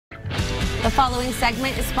The following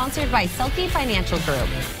segment is sponsored by Segelke Financial Group.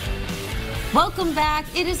 Welcome back.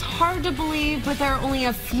 It is hard to believe, but there are only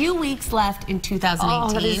a few weeks left in 2018.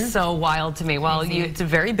 Oh, that is so wild to me. Well, it's a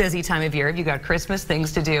very busy time of year. You've got Christmas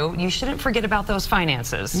things to do. You shouldn't forget about those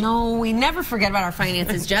finances. No, we never forget about our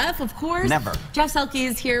finances, Jeff, of course. Never. Jeff Segelke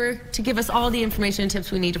is here to give us all the information and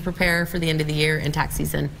tips we need to prepare for the end of the year and tax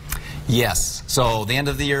season. Yes. So the end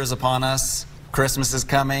of the year is upon us. Christmas is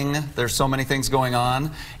coming. There's so many things going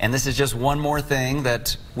on. And this is just one more thing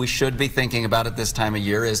that we should be thinking about at this time of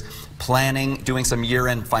year is planning, doing some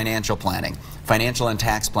year-end financial planning, financial and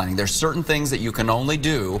tax planning. There's certain things that you can only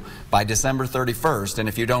do by December 31st. And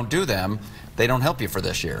if you don't do them, they don't help you for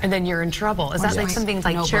this year. And then you're in trouble. Is that like some things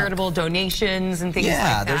like charitable donations and things like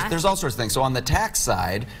that? Yeah, there's all sorts of things. So on the tax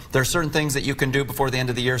side, there are certain things that you can do before the end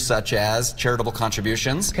of the year, such as charitable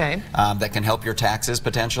contributions that can help your taxes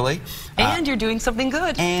potentially. And you're doing something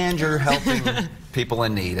good. And you're helping people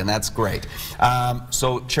in need, and that's great.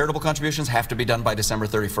 So charitable contributions have to be done by December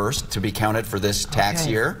 31st to be counted for this tax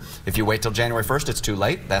year. If you wait till January 1st, it's too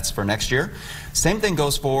late. That's for next year. Same thing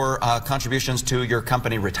goes for contributions to your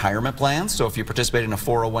company retirement plans. So if you participate in a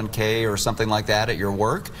 401k or something like that at your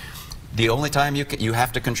work, the only time you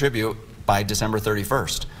have to contribute by December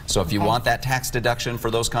 31st. So if you want that tax deduction for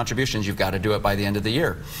those contributions, you've got to do it by the end of the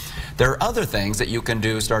year. There are other things that you can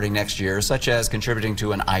do starting next year, such as contributing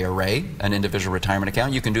to an IRA, an individual retirement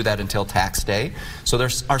account. You can do that until tax day. So there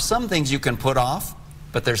are some things you can put off,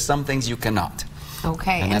 but there's some things you cannot.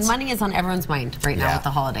 Okay, and money is on everyone's mind right now with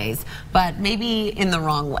the holidays, but maybe in the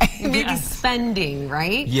wrong way. Maybe spending,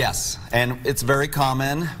 right? Yes, and it's very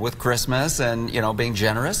common with Christmas and, you know, being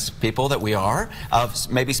generous people that we are,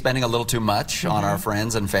 of maybe spending a little too much on our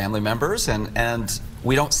friends and family members, and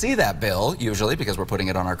we don't see that bill usually because we're putting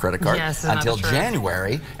it on our credit card until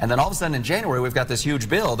January, and then all of a sudden in January we've got this huge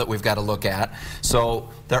bill that we've got to look at. So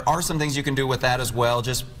there are some things you can do with that as well.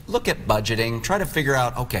 Just look at budgeting, try to figure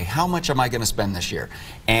out, okay, how much am I going to spend this year?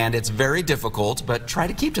 And it's very difficult, but try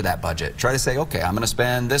to keep to that budget. Try to say, okay, I'm going to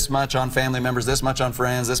spend this much on family members, this much on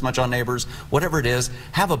friends, this much on neighbors, whatever it is.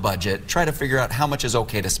 Have a budget. Try to figure out how much is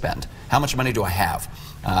okay to spend. How much money do I have?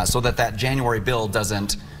 So that January bill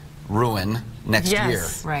doesn't ruin next year.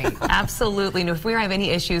 Right. Absolutely. No, if we have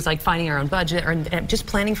any issues like finding our own budget or just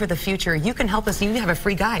planning for the future, you can help us. You have a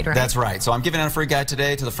free guide, right? That's right. So I'm giving out a free guide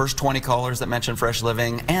today to the first 20 callers that mention Fresh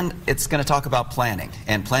Living, and it's going to talk about planning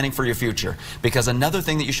and planning for your future. Because another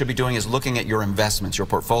thing that you should be doing is looking at your investments, your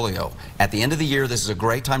portfolio. At the end of the year, this is a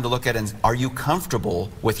great time to look at, and are you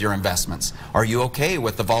comfortable with your investments? Are you okay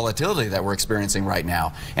with the volatility that we're experiencing right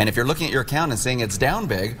now? And if you're looking at your account and seeing it's down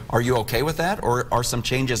big, are you okay with that, or are some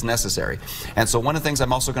changes necessary? And so one of the things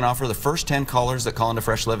I'm also going to offer, the first 10 callers that call into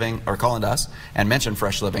Fresh Living, or call into us and mention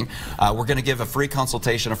Fresh Living, we're going to give a free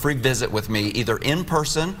consultation, a free visit with me, either in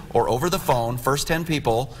person or over the phone, first 10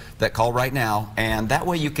 people that call right now, and that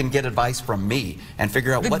way you can get advice from me and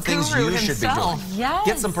figure out what things you should be doing.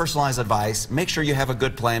 Get some personalized advice, make sure you have a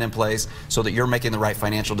good plan in place so that you're making the right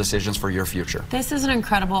financial decisions for your future. This is an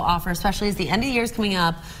incredible offer, especially as the end of the year is coming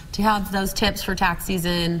up, to have those tips for tax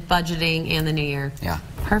season, budgeting, and the new year. Yeah.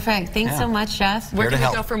 Perfect. Thanks so much, Jeff. Where can we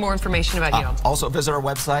go for more information about you? Also visit our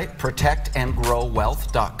website,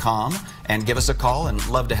 protectandgrowwealth.com, and give us a call, and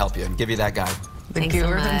love to help you and give you that guide. The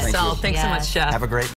guru himself. Thanks so much, Jeff. Have a great